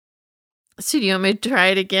So do you want me to try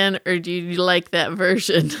it again, or do you like that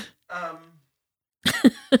version?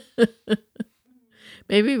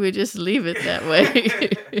 Maybe we just leave it that way.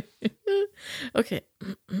 Okay.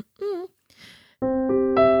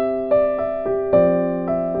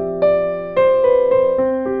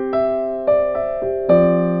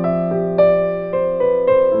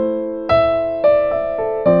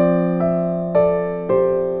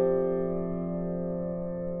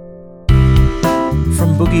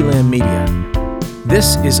 From Boogieland Media,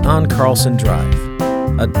 this is On Carlson Drive,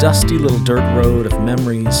 a dusty little dirt road of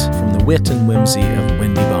memories from the wit and whimsy of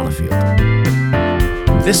Wendy Bonifield.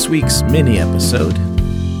 This week's mini-episode,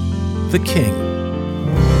 The King.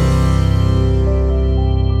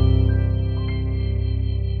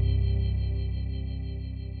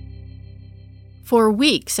 For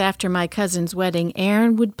weeks after my cousin's wedding,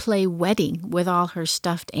 Erin would play wedding with all her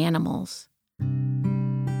stuffed animals.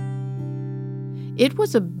 It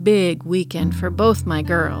was a big weekend for both my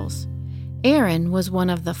girls. Erin was one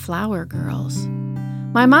of the flower girls.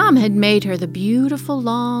 My mom had made her the beautiful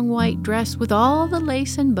long white dress with all the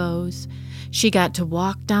lace and bows. She got to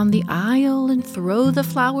walk down the aisle and throw the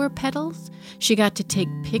flower petals. She got to take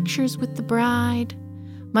pictures with the bride.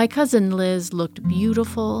 My cousin Liz looked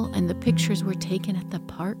beautiful, and the pictures were taken at the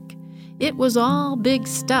park. It was all big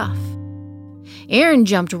stuff. Erin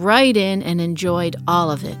jumped right in and enjoyed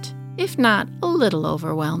all of it, if not a little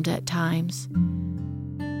overwhelmed at times.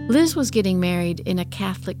 Liz was getting married in a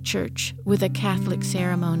Catholic church with a Catholic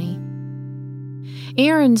ceremony.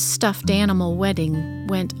 Erin's stuffed animal wedding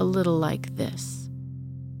went a little like this.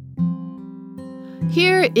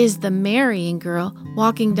 Here is the marrying girl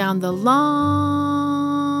walking down the long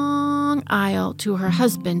aisle to her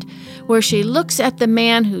husband, where she looks at the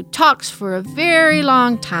man who talks for a very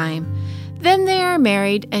long time. Then they are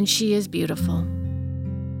married, and she is beautiful.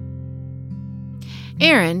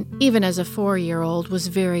 Erin, even as a 4-year-old, was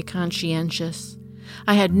very conscientious.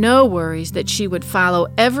 I had no worries that she would follow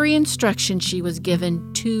every instruction she was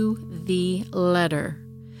given to the letter.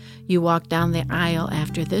 You walk down the aisle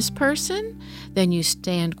after this person, then you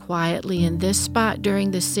stand quietly in this spot during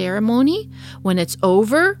the ceremony. When it's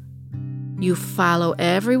over, you follow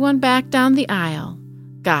everyone back down the aisle.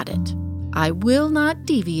 Got it. I will not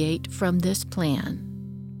deviate from this plan.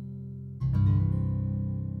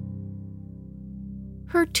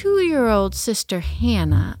 Her 2-year-old sister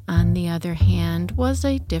Hannah, on the other hand, was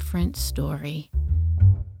a different story.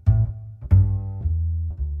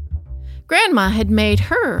 Grandma had made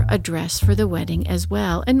her a dress for the wedding as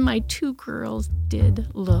well, and my 2 girls did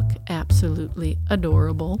look absolutely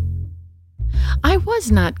adorable. I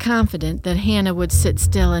was not confident that Hannah would sit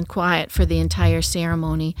still and quiet for the entire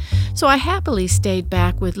ceremony, so I happily stayed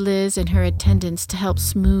back with Liz and her attendants to help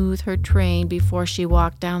smooth her train before she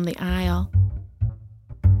walked down the aisle.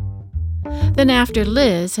 Then after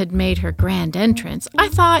Liz had made her grand entrance, I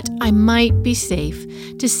thought I might be safe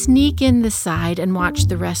to sneak in the side and watch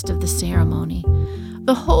the rest of the ceremony.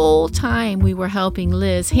 The whole time we were helping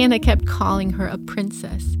Liz, Hannah kept calling her a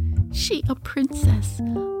princess. She a princess.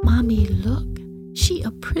 Mommy, look, she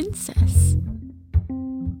a princess.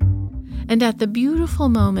 And at the beautiful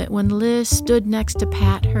moment when Liz stood next to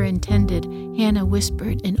Pat, her intended, Hannah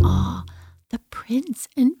whispered in awe, "The prince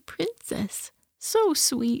and princess. So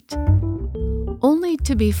sweet." Only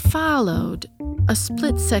to be followed a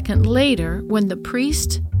split second later when the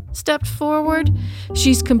priest stepped forward.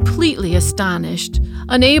 She's completely astonished,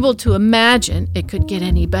 unable to imagine it could get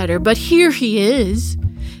any better. But here he is.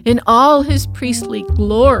 In all his priestly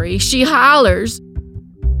glory, she hollers,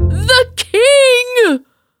 "The king!"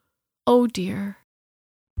 Oh dear.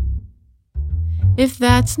 If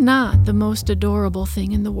that's not the most adorable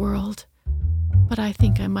thing in the world, but I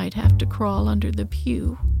think I might have to crawl under the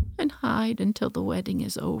pew and hide until the wedding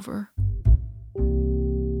is over.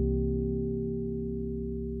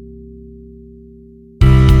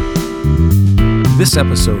 This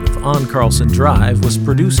episode of On Carlson Drive was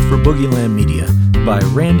produced for Boogieland Media by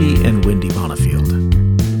Randy and Wendy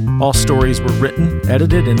Bonifield. All stories were written,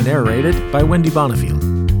 edited, and narrated by Wendy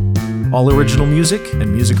Bonifield. All original music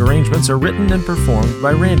and music arrangements are written and performed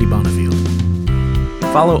by Randy Bonifield.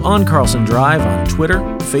 Follow On Carlson Drive on Twitter,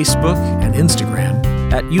 Facebook, and Instagram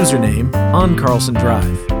at username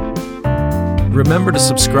OnCarlsonDrive. Remember to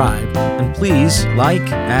subscribe, and please like,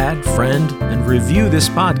 add, friend, and review this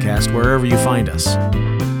podcast wherever you find us.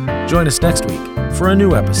 Join us next week for a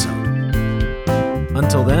new episode.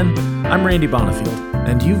 Until then, I'm Randy Bonifield,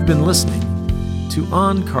 and you've been listening to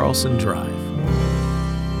On Carlson Drive.